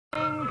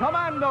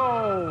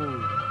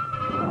Commandos!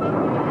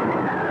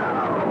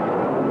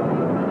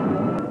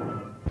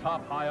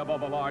 Top high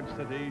above a large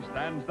city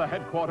stands the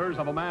headquarters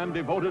of a man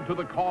devoted to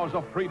the cause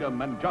of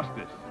freedom and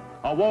justice.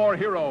 A war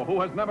hero who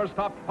has never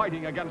stopped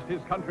fighting against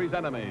his country's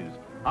enemies.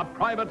 A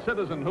private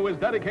citizen who is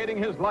dedicating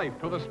his life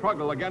to the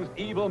struggle against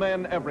evil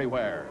men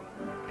everywhere.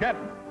 Chet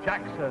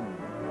Jackson.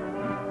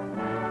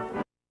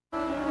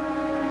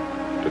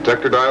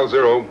 Detector dial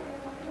 0.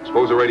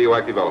 Expose a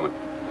radioactive element.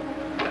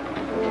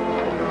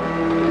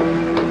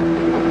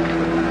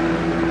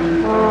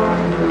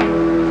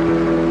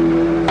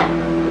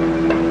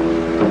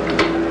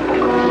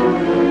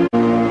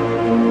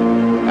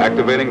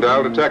 Activating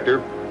dial detector.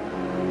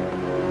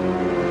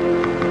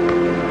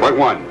 Point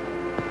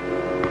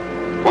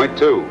 1. Point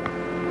 2.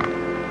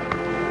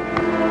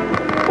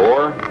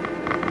 4.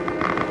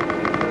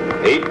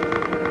 8.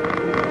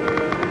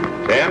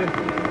 10.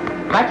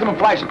 Maximum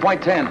flash at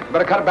point 10.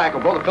 Better cut it back or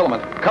blow the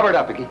filament. Cover it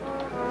up, Ikky.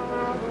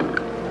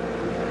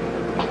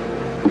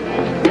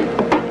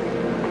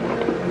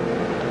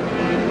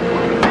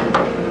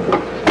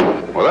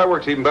 Well, that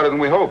works even better than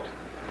we hoped.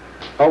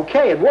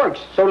 Okay, it works.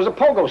 So does a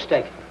pogo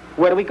stick.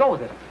 Where do we go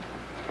with it?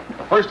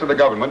 First to the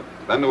government,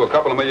 then to a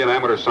couple of million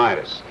amateur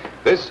scientists.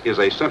 This is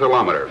a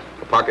scintillometer,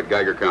 a pocket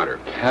Geiger counter.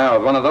 Yeah,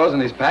 with one of those in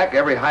his pack,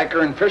 every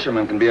hiker and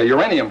fisherman can be a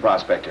uranium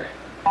prospector.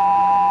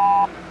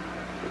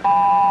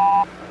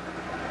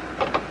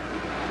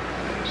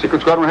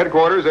 Secret Squadron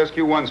Headquarters,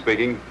 SQ-1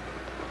 speaking.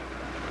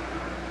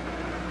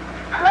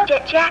 Hello,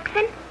 Jet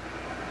Jackson.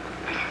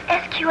 This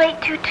is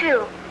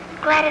SQ-822,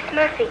 Gladys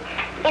Murphy,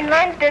 in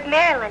Landsberg,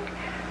 Maryland.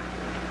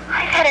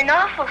 I've had an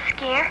awful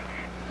scare.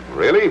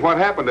 Really? What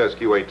happened,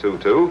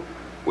 SQ-822?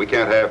 We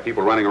can't have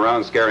people running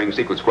around scaring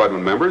Secret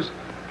Squadron members.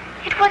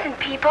 It wasn't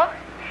people.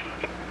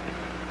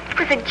 It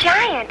was a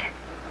giant.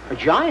 A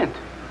giant?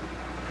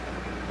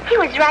 He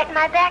was right in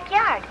my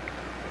backyard.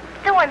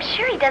 Though I'm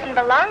sure he doesn't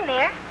belong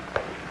there.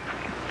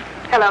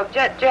 Hello,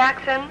 Jet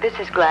Jackson. This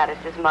is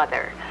Gladys's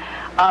mother.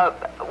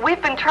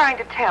 We've been trying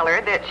to tell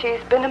her that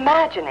she's been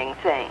imagining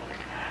things.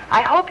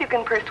 I hope you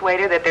can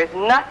persuade her that there's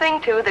nothing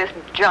to this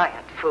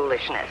giant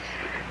foolishness.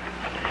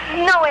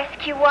 No,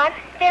 SQ-1,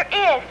 there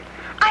is.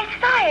 I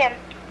saw him.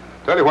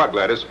 Tell you what,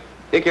 Gladys.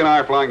 Ikky and I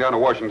are flying down to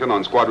Washington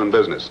on squadron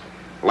business.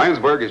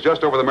 Landsberg is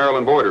just over the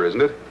Maryland border,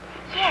 isn't it?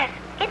 Yes,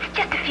 it's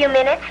just a few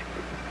minutes.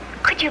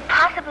 Could you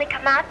possibly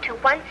come out to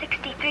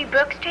 163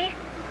 Brook Street?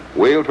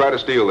 We'll try to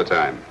steal the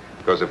time.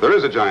 Because if there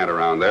is a giant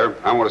around there,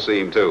 I want to see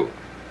him too.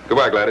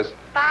 Goodbye, Gladys.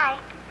 Bye.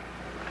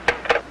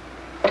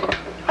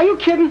 Are you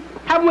kidding?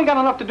 Haven't we got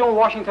enough to do in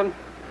Washington?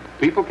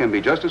 People can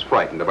be just as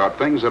frightened about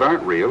things that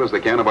aren't real as they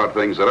can about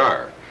things that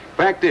are.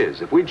 Fact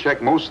is, if we'd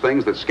check most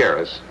things that scare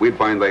us, we'd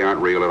find they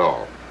aren't real at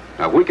all.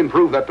 Now, if we can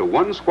prove that to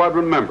one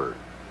squadron member,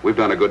 we've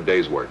done a good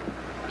day's work.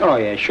 Oh,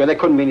 yeah, sure. There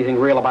couldn't be anything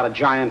real about a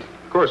giant.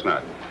 Of course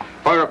not.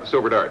 Fire up the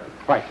silver dart.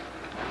 Right.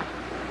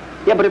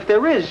 Yeah, but if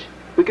there is,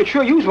 we could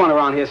sure use one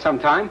around here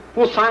sometime.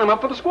 We'll sign him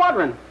up for the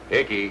squadron.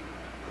 Ikky.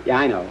 Yeah,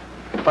 I know.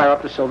 Fire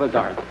up the silver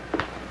dart.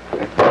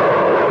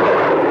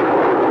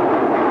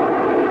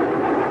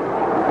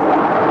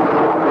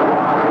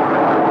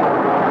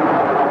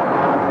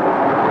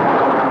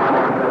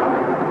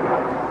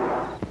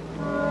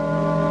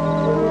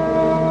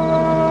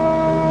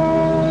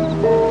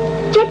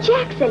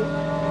 Jackson.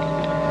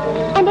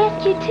 And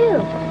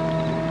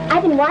SQ-2.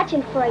 I've been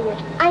watching for you.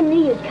 I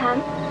knew you'd come.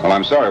 Well,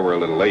 I'm sorry we're a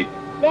little late.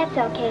 That's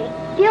okay.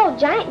 The old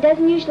giant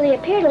doesn't usually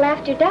appear till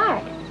after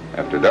dark.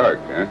 After dark,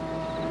 huh?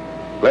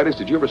 Gladys,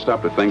 did you ever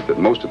stop to think that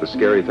most of the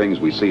scary things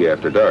we see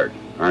after dark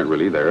aren't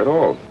really there at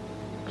all?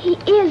 He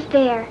is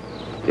there.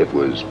 It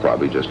was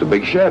probably just a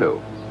big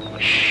shadow.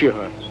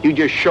 Sure. You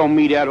just show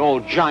me that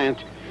old giant.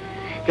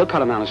 He'll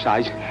cut him down to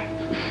size.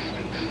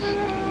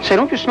 Say,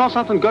 don't you smell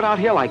something good out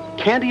here, like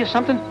candy or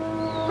something?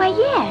 Why,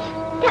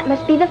 yes. That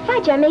must be the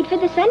fudge I made for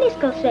the Sunday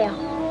school sale.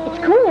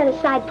 It's cool on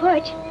the side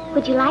porch.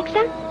 Would you like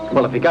some?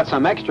 Well, if you got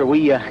some extra,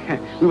 we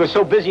were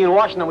so busy in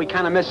Washington we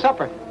kind of missed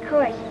supper. Of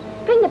course.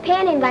 Bring the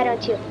pan in, why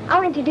don't you?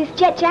 I'll introduce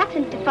Jet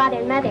Jackson to Father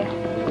and Mother.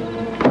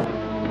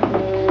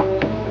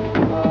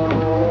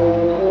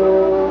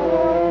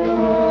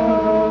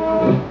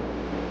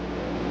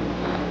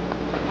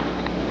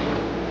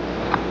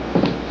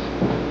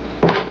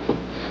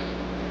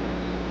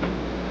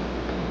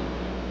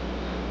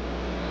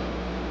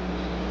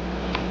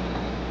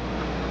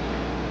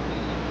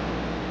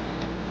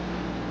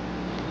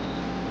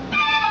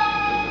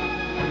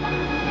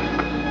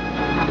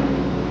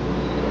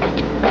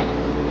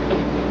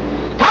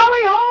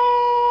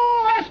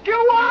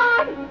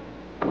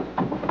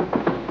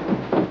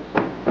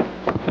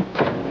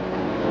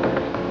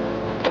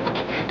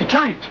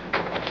 Giant!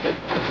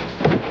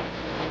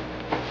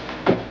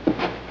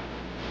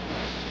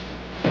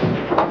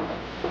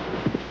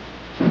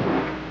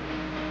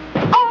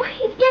 Oh,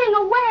 he's getting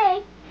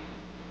away!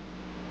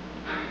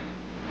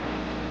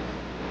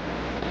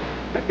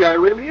 That guy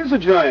really is a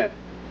giant.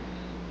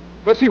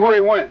 Let's see where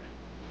he went.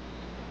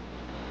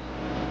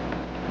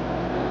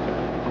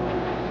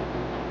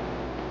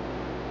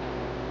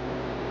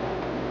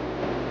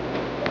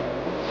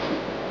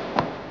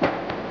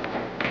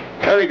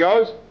 he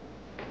goes.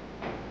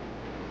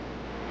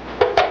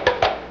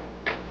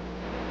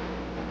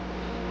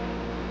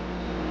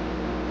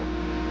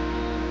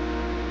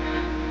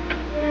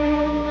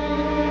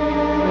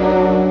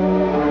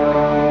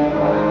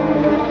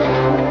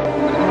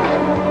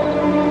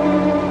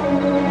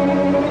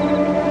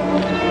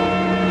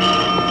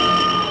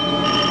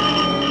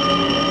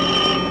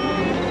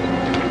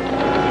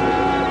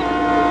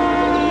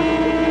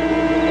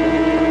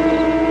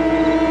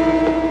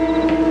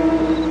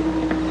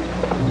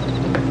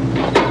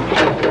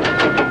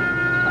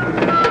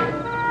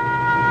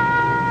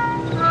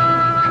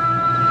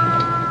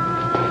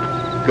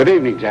 Good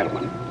evening,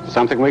 gentlemen.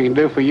 Something we can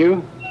do for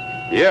you?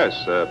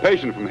 Yes, a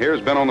patient from here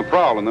has been on the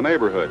prowl in the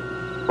neighborhood,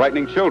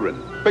 frightening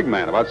children. Big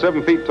man, about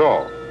 7 feet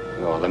tall.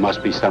 Oh, there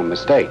must be some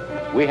mistake.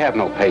 We have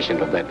no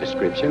patient of that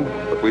description.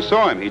 But we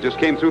saw him. He just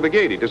came through the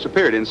gate. He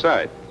disappeared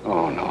inside.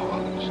 Oh,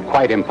 no. It's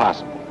quite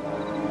impossible.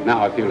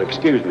 Now, if you'll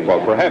excuse me...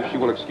 Well, perhaps you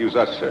will excuse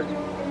us, sir.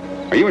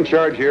 Are you in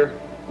charge here?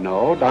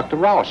 No, Dr.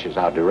 Roush is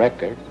our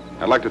director.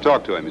 I'd like to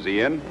talk to him. Is he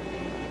in?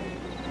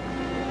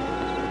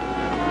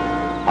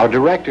 Our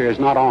director is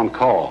not on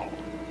call.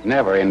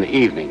 Never in the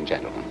evening,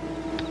 gentlemen.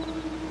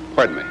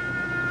 Pardon me.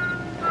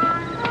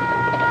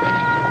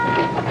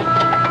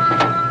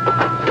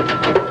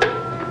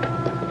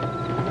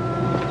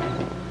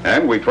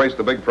 And we traced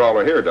the big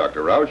prowler here,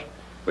 Dr. Roush.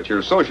 But your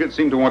associates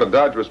seem to want to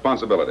dodge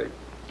responsibility.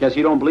 Guess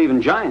you don't believe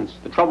in giants.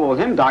 The trouble with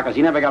him, Doc, is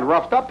he never got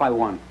roughed up by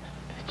one.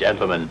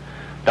 Gentlemen,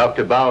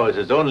 Dr. Bowers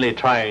is only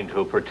trying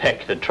to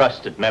protect a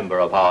trusted member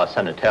of our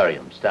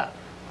sanitarium staff.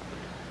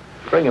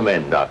 Bring him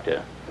in,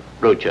 Doctor.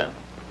 Lucha.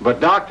 But,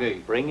 Doctor...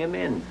 Bring him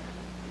in.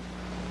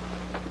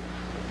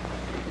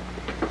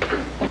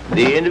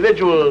 The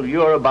individual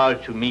you're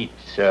about to meet,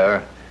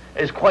 sir,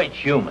 is quite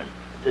human,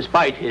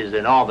 despite his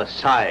enormous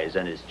size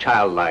and his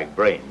childlike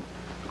brain.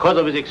 Because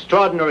of his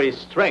extraordinary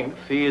strength,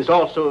 he is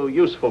also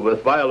useful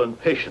with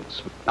violent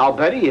patients. I'll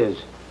bet he is.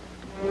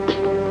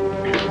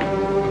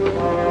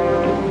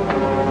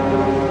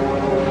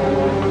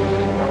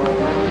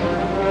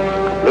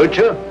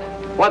 Lucha,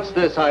 what's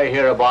this I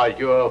hear about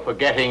your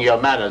forgetting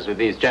your manners with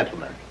these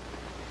gentlemen?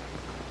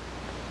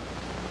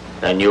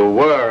 Then you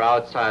were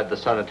outside the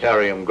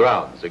sanitarium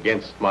grounds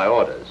against my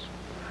orders.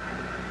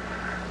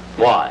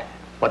 Why?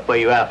 What were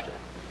you after?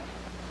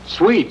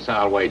 Sweets,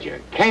 I'll wager.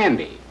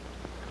 Candy.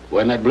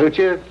 Wouldn't it,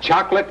 Blucher?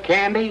 Chocolate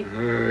candy?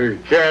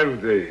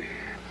 Candy.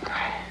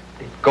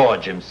 He'd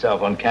gorge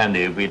himself on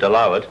candy if we'd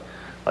allow it,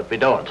 but we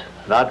don't.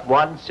 Not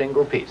one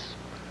single piece.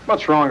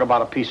 What's wrong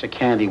about a piece of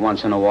candy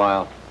once in a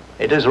while?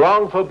 It is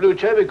wrong for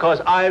Blucher because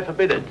I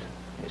forbid it.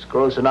 He's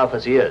gross enough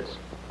as he is.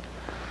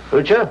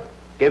 Blucher,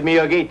 give me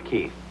your gate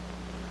key.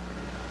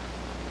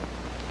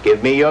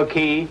 Give me your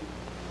key.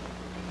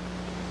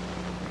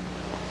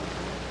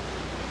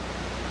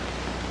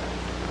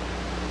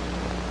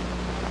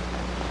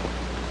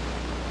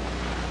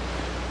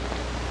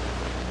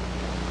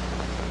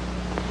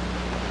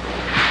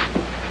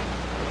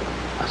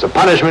 As a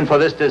punishment for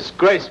this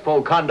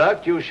disgraceful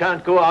conduct, you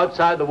shan't go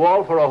outside the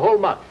wall for a whole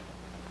month.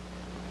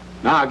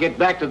 Now, get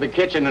back to the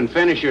kitchen and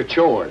finish your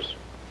chores.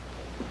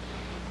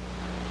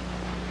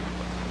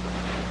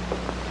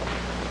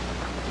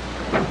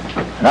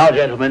 Now,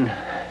 gentlemen,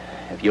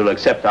 if you'll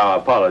accept our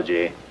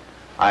apology,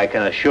 I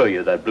can assure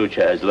you that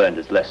Blucher has learned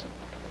his lesson.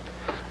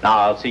 Now,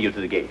 I'll see you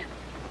to the gate.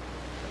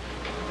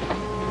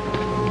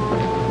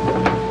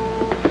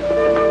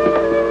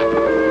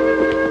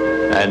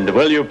 And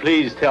will you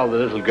please tell the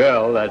little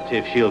girl that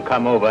if she'll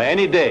come over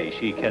any day,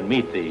 she can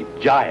meet the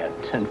giant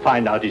and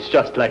find out he's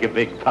just like a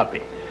big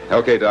puppy.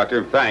 Okay,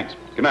 Doctor. Thanks.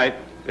 Good night.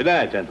 Good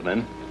night,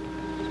 gentlemen.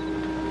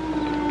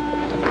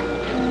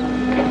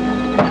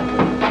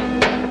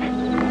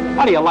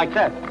 How do you like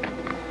that?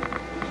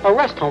 A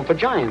rest home for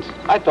giants.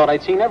 I thought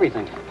I'd seen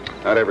everything.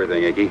 Not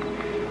everything, Ikky.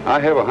 I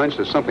have a hunch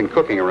there's something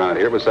cooking around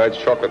here besides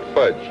chocolate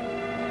fudge.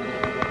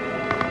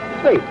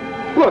 Hey,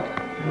 look.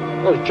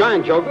 Those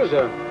giant jokers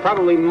are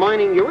probably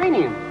mining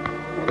uranium.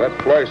 Well,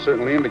 that fly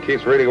certainly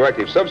indicates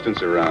radioactive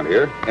substance around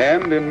here,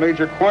 and in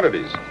major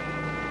quantities.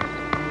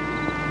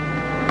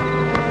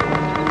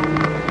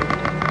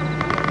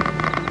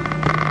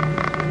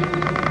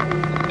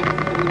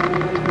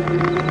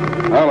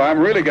 Well, I'm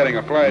really getting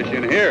a flash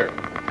in here.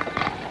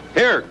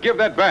 Here, give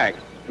that back.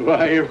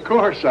 Why, of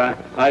course.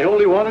 I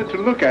only wanted to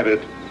look at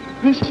it.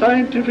 This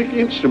scientific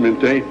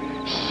instrument, a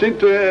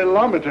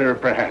scintillometer,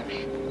 perhaps.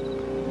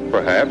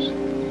 Perhaps.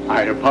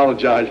 I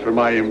apologize for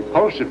my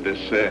impulsiveness.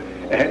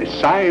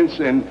 Science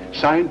and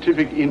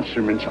scientific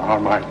instruments are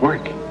my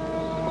work.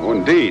 Oh,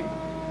 indeed.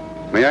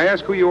 May I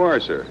ask who you are,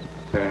 sir?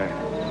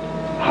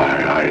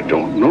 I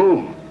don't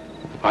know.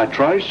 I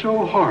try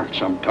so hard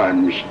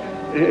sometimes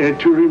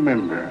to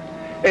remember.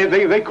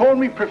 They call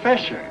me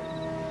Professor.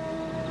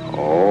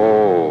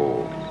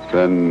 Oh,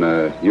 then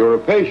you're a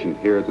patient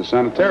here at the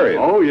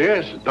sanitarium. Oh,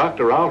 yes.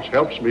 Dr. Rouse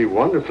helps me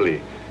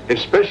wonderfully,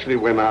 especially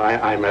when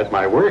I'm at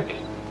my work.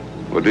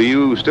 Well, do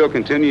you still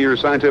continue your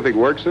scientific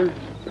work, sir?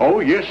 Oh,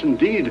 yes,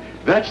 indeed.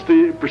 That's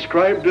the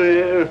prescribed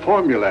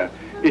formula.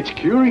 It's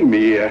curing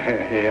me.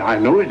 I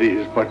know it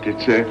is, but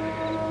it's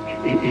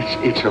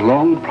It's a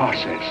long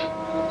process.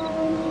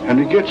 And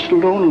it gets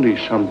lonely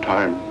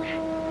sometimes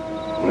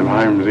when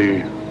I'm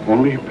the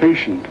only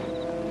patient.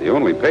 The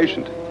only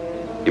patient?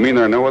 You mean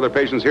there are no other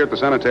patients here at the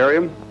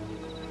sanitarium?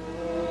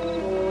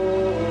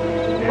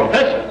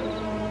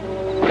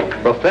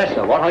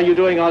 Professor, what are you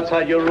doing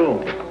outside your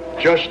room?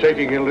 Just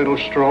taking a little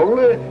stroll,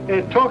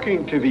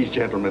 talking to these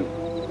gentlemen.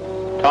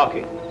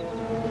 Talking?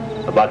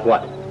 About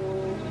what?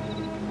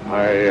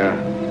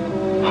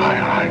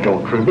 I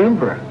don't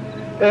remember.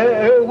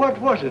 What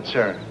was it,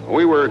 sir?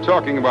 We were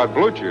talking about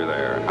Blucher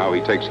there, how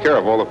he takes care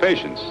of all the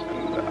patients,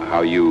 and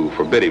how you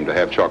forbid him to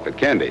have chocolate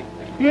candy.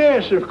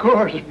 Yes, of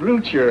course,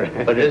 Blucher.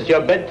 But it's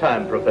your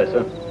bedtime,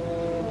 Professor.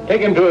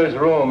 Take him to his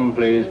room,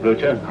 please,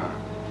 Blucher.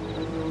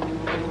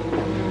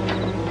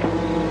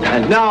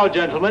 And now,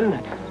 gentlemen,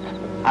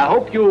 I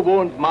hope you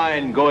won't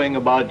mind going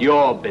about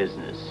your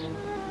business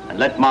and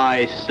let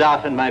my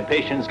staff and my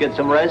patients get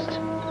some rest.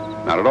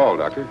 Not at all,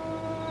 Doctor.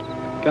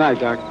 Good night,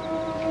 Doc.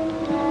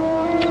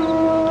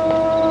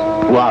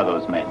 Who are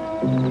those men?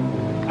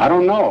 I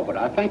don't know, but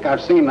I think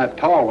I've seen that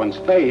tall one's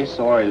face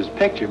or his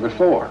picture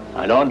before.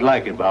 I don't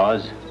like it,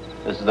 Bowers.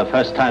 This is the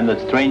first time that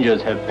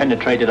strangers have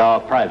penetrated our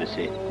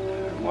privacy.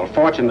 Well,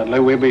 fortunately,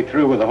 we'll be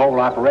through with the whole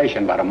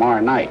operation by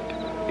tomorrow night,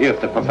 if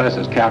the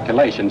professor's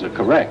calculations are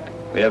correct.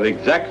 We have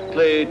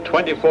exactly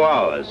 24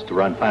 hours to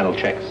run final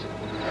checks.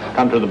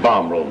 Come to the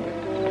bomb room.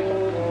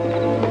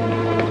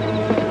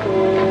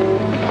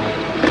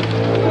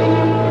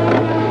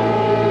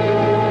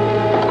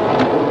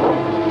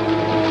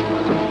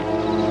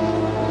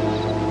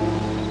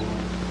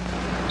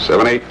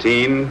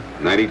 $718,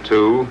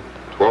 $92,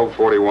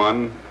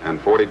 $1241, and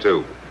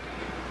 $42.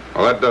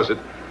 Well, that does it.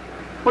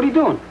 What are you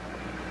doing?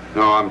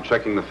 No, I'm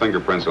checking the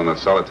fingerprints on that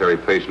solitary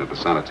patient at the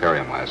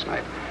sanitarium last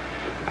night.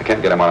 I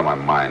can't get him out of my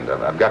mind.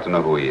 I've got to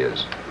know who he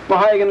is. Well,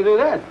 how are you going to do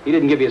that? He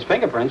didn't give you his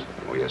fingerprints.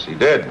 Oh, yes, he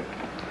did.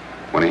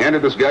 When he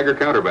handed this Geiger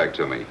counter back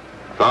to me,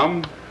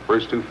 thumb,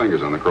 first two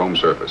fingers on the chrome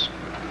surface.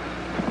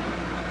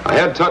 I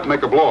had Tut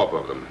make a blow-up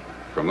of them.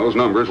 From those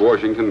numbers,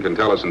 Washington can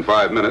tell us in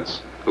 5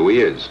 minutes who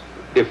he is,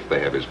 if they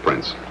have his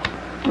prints.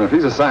 Well, if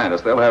he's a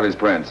scientist, they'll have his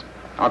prints.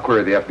 I'll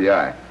query the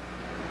FBI.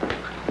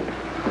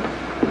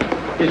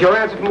 Here's your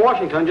answer from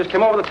Washington. Just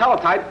came over the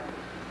teletype.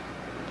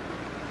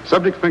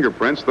 Subject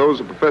fingerprints, those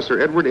of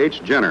Professor Edward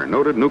H. Jenner,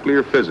 noted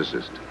nuclear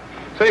physicist.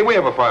 Say, we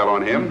have a file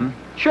on him.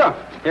 Mm-hmm. Sure.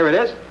 Here it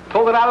is.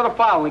 Pulled it out of the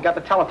file and we got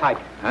the teletype.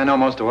 I know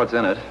most of what's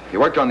in it. He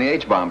worked on the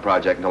H-bomb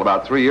project until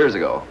about 3 years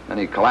ago. Then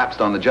he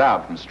collapsed on the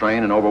job from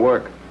strain and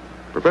overwork.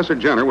 Professor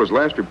Jenner was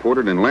last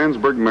reported in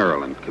Landsberg,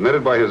 Maryland,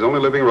 committed by his only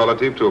living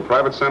relative to a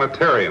private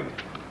sanitarium.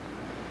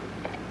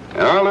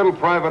 And our little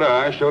private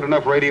eye showed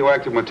enough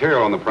radioactive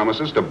material on the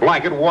premises to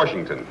blanket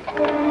Washington.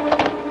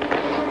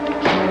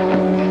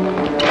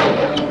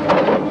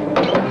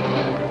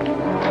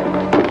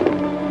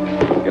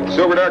 Get the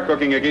silver dart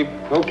cooking, Ikky.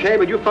 Okay,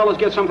 but you fellas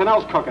get something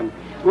else cooking.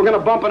 We're going to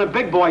bump in a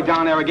big boy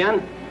down there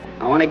again.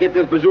 I want to get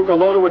this bazooka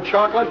loaded with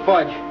chocolate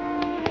fudge.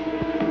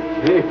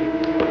 Hey.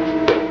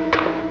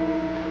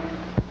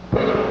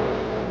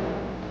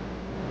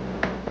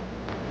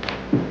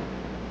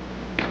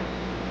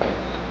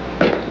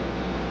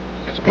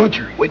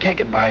 Blucher, we can't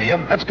get by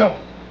him. Let's go.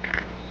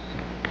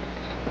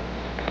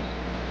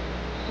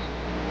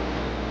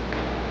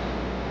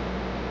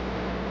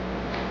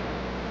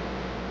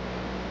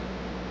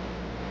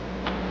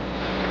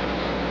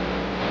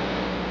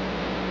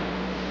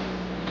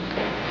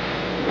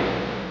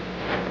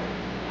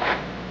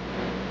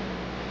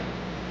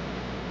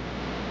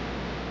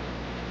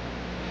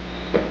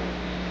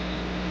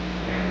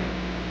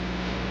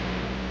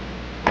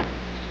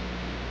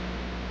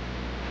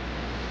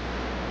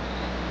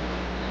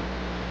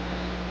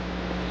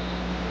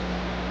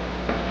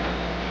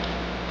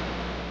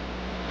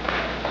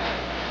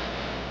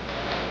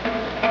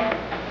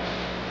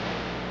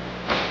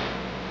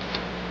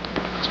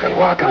 Got a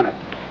lock on it.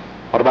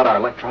 What about our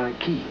electronic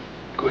key?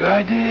 Good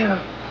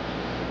idea.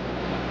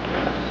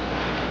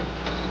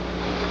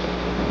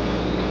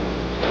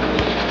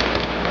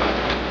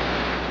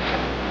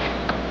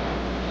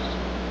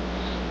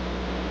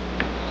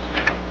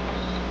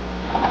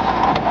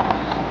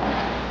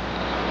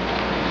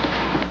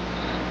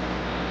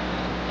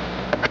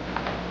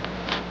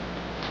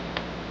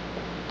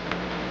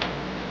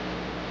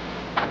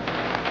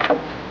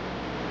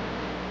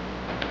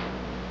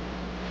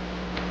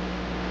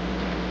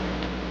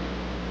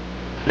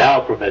 Now,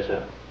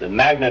 Professor, the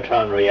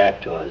magnetron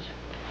reactors.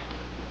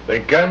 The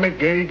gamma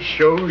gauge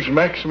shows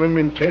maximum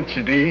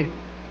intensity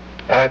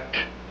at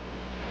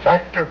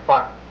factor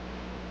 5.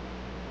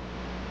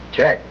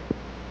 Check.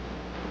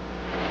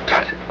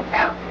 Tut.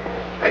 Yeah.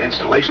 That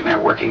installation they're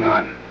working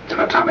on, it's an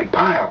atomic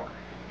pile.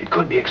 It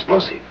could be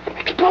explosive.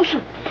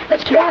 Explosive?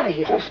 Let's get out of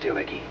here. Hold still,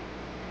 Ikky.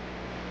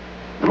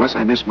 Unless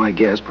I miss my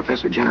guess,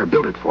 Professor Jenner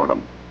built it for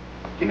them.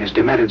 In his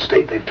demented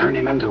state, they've turned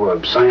him into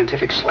a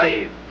scientific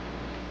slave.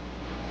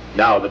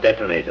 Now the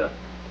detonator.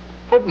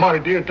 But my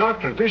dear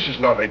doctor, this is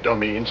not a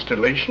dummy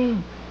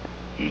installation.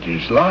 It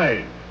is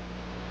live.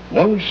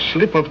 One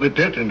slip of the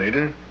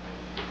detonator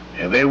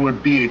and there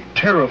would be a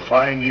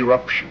terrifying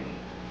eruption.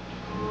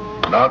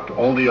 Not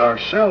only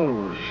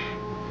ourselves,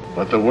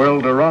 but the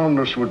world around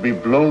us would be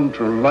blown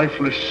to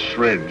lifeless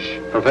shreds.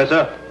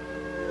 Professor?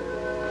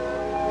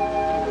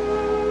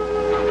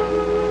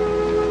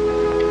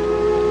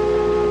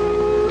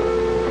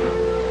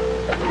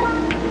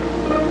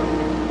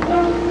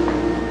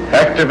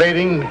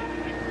 Activating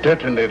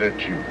detonator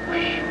tubes.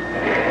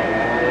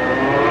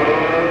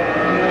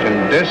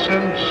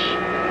 Incandescence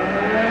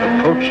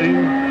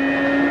approaching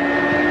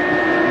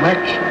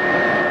maximum.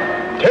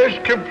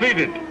 Test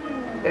completed.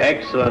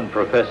 Excellent,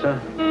 Professor.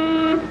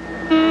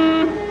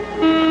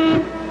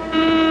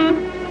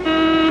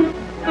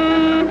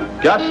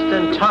 Just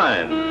in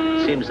time.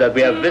 It seems that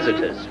we have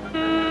visitors.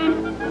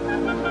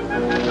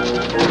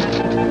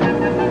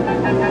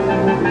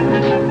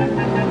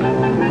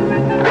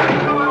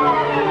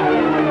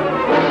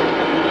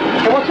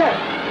 Hey, what's that?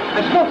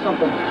 I smelled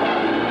something.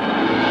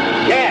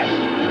 Gas!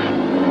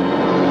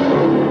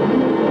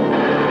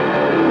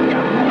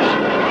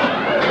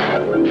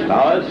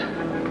 Bowers,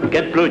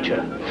 get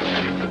Blucher.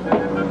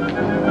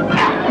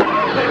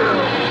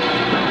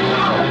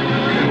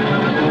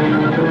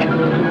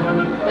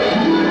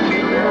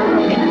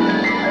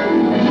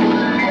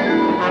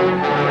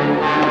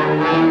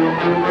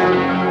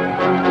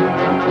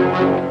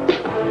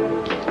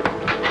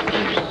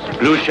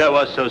 Blucher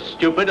was so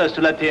stupid as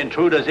to let the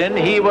intruders in.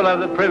 He will have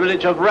the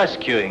privilege of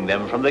rescuing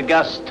them from the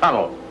gas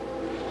tunnel.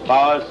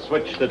 Bowers,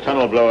 switch the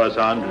tunnel blowers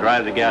on to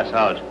drive the gas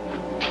out.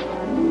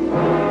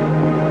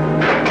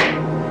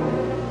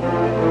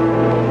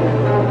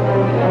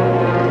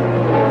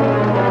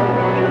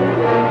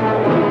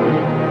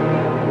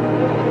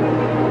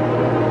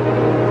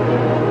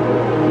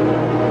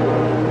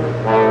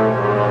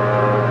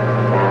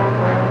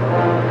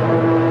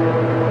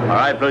 All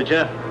right,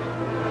 Blucher.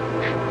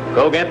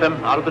 Go get them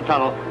out of the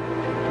tunnel.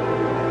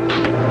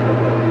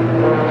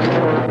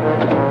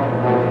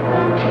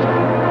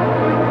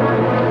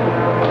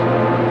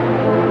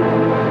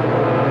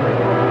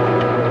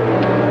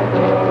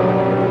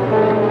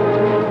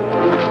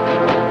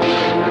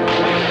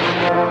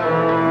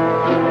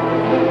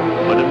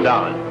 Put him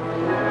down.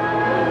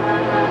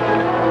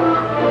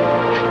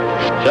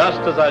 Just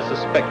as I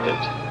suspected,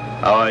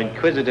 our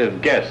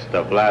inquisitive guest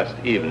of last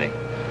evening.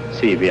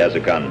 See if he has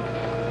a gun.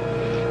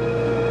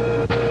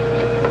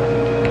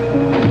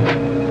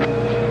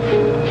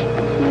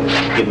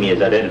 Give me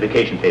his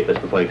identification papers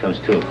before he comes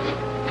to.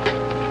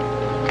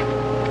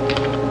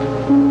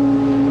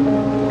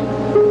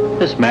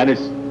 This man is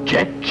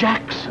Jet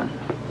Jackson.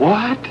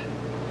 What?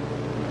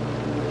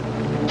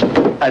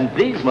 And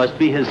these must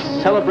be his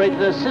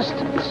celebrated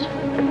assistants.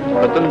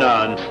 Put them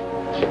down.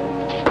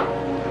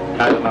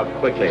 Tie them up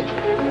quickly.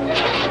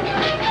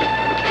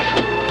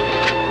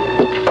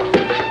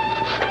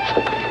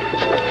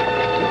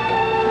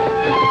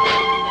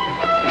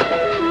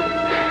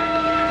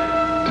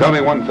 Tell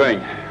me one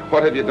thing.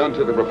 What have you done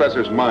to the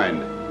professor's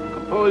mind?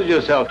 Compose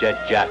yourself,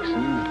 Jet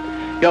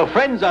Jackson. Your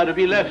friends are to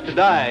be left to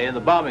die in the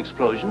bomb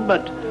explosion,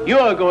 but you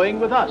are going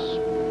with us.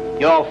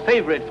 Your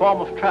favorite form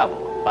of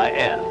travel, by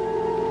air.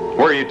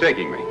 Where are you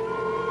taking me?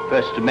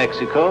 First to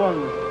Mexico,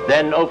 and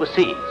then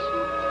overseas.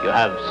 You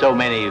have so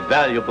many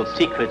valuable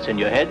secrets in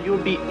your head, you'll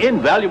be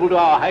invaluable to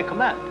our high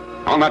command.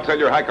 I'll not tell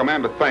your high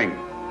command a thing.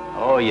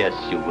 Oh, yes,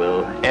 you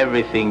will.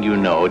 Everything you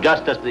know,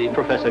 just as the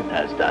professor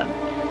has done.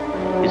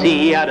 You see,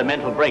 he had a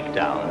mental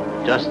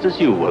breakdown, just as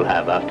you will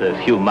have after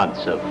a few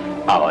months of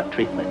our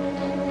treatment.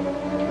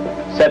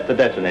 Set the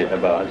detonator,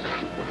 Bowers.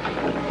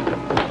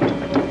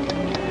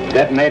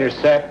 Detonator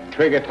set,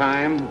 trigger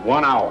time,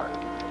 1 hour.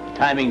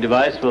 Timing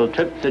device will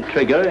trip the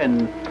trigger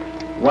in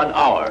 1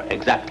 hour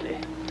exactly.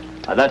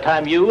 By that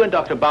time, you and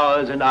Dr.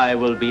 Bowers and I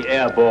will be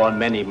airborne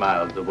many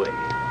miles away.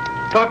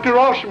 Dr.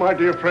 Ross, my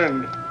dear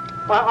friend,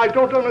 I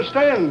don't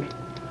understand.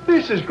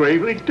 This is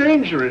gravely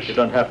dangerous. You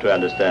don't have to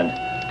understand.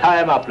 Tie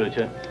him up,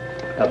 Blucher.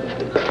 Help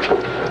him, please.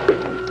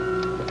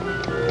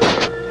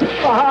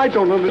 I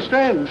don't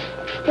understand.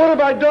 What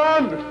have I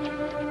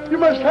done? You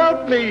must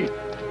help me.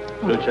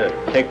 Blucher,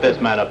 take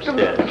this man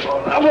upstairs.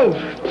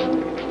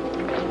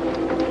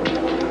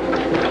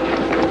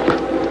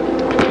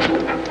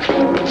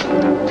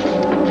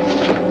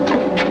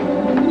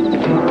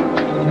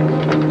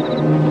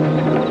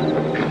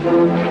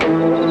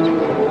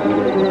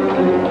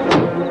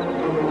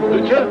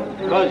 Blucher,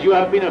 because you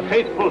have been a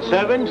faithful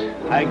servant,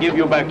 I give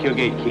you back your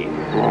gate key.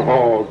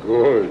 Oh,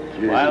 good.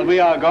 Yes. While we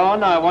are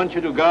gone, I want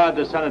you to guard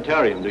the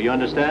sanitarium. Do you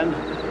understand?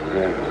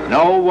 Yeah.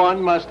 No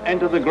one must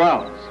enter the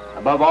grounds.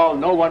 Above all,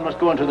 no one must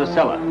go into the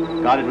cellar.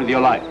 Guard it with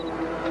your life.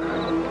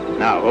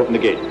 Now, open the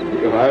gate.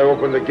 I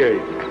open the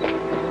gate.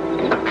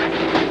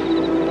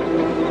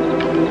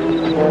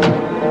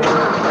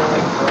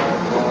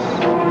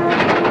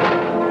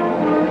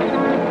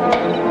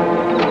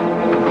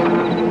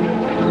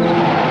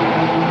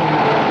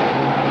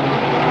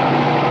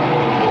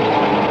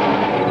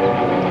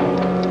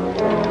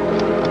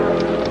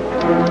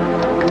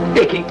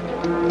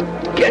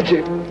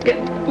 Ikky, get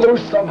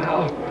loose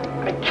somehow.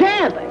 I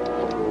can't.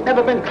 I've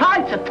never been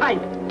tied so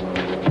tight.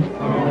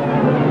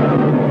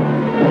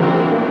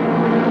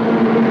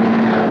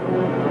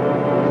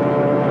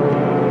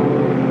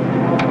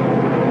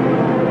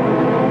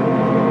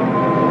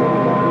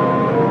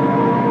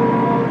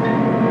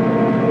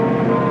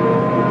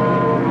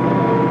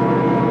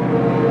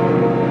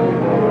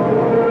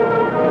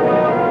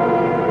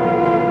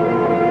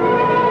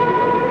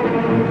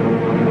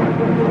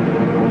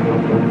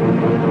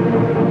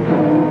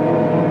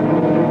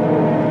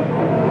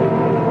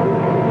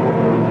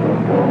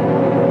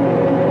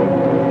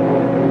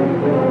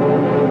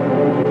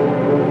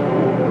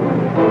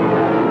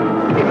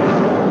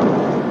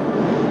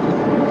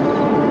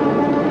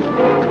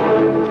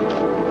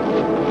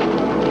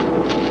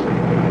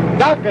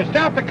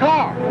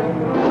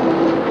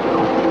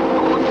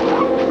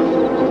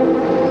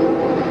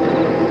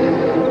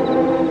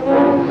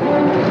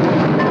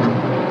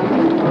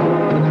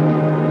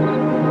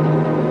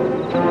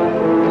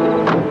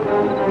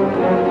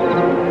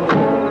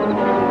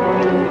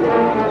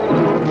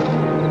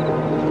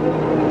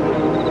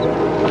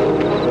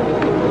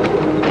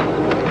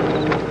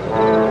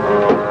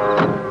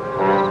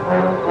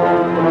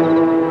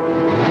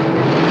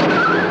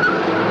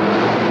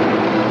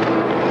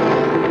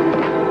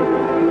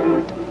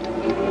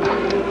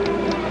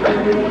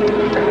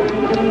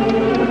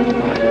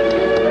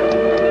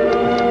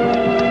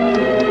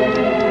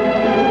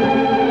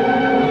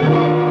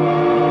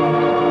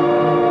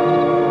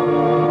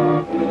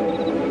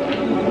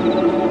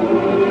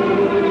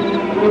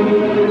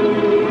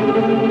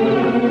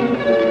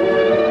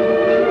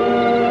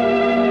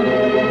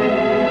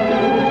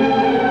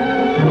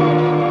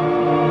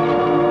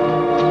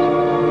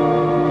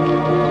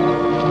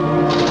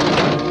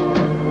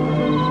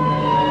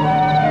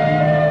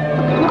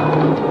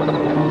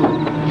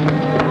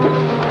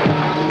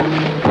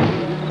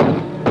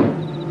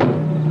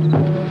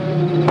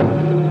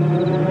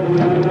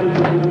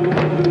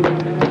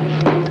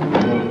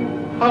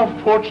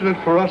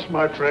 Fortunate for us,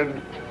 my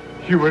friend.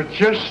 You were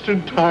just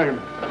in time.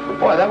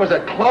 Boy, that was a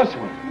close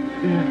one.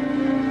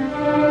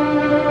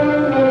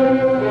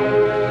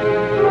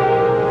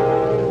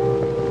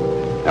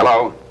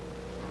 Hello.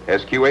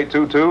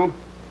 SQ822?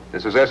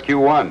 This is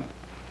SQ1.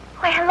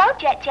 Why, hello,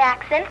 Jet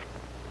Jackson.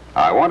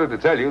 I wanted to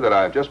tell you that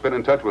I've just been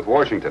in touch with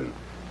Washington.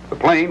 The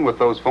plane with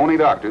those phony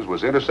doctors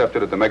was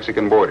intercepted at the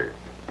Mexican border.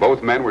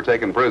 Both men were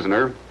taken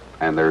prisoner,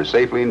 and they're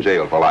safely in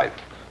jail for life.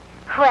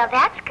 Well,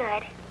 that's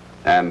good.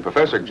 And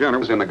Professor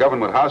Jenner is in the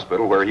government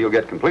hospital where he'll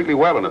get completely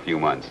well in a few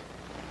months.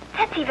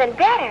 That's even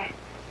better.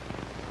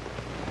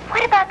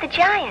 What about the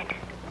giant?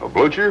 Oh,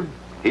 Blucher?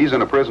 He's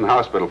in a prison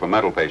hospital for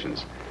mental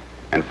patients.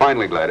 And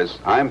finally, Gladys,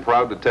 I'm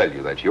proud to tell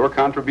you that your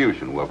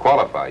contribution will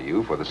qualify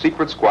you for the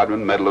Secret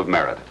Squadron Medal of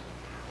Merit.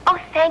 Oh,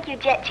 thank you,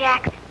 Jet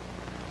Jackson.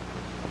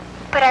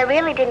 But I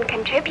really didn't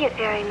contribute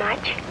very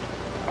much.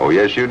 Oh,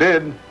 yes, you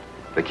did.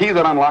 The key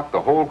that unlocked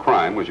the whole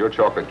crime was your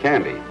chocolate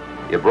candy.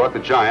 It brought the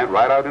giant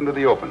right out into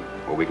the open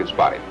where we could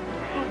spot him.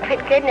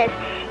 Good goodness,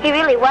 he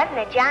really wasn't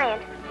a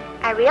giant.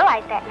 I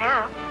realize that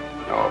now.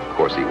 No, of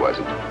course he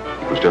wasn't.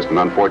 He was just an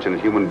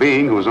unfortunate human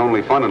being whose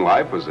only fun in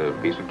life was a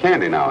piece of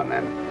candy now and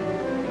then.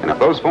 And if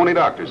those phony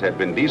doctors had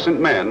been decent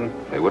men,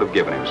 they would have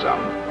given him some.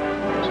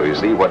 So you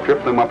see, what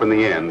tripped them up in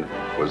the end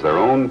was their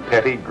own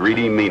petty,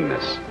 greedy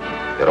meanness.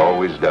 It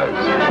always does.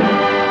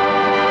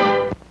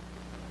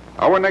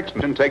 Our next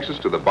mission takes us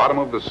to the bottom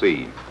of the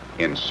sea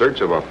in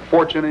search of a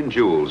fortune in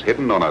jewels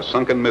hidden on a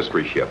sunken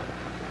mystery ship.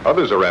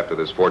 Others are after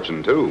this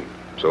fortune, too,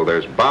 so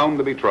there's bound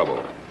to be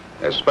trouble,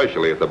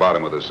 especially at the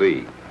bottom of the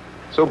sea.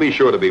 So be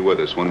sure to be with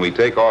us when we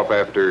take off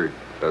after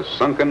the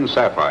sunken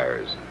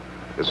sapphires.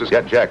 This is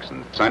Jet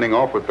Jackson, signing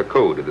off with the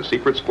code of the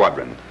Secret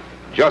Squadron.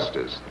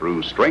 Justice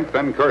through strength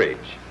and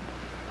courage.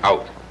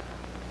 Out.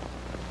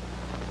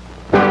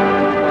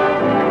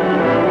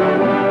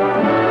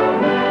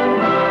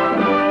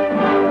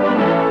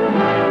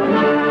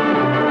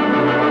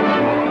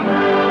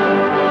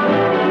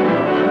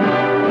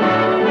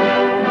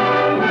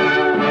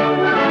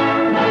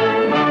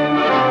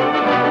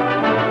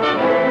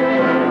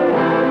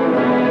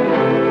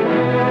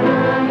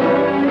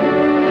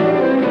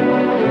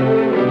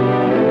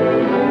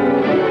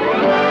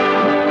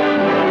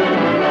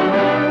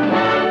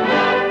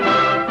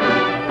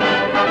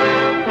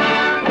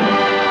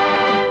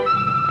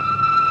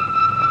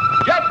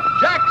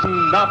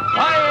 The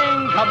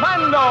Flying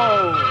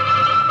Commando!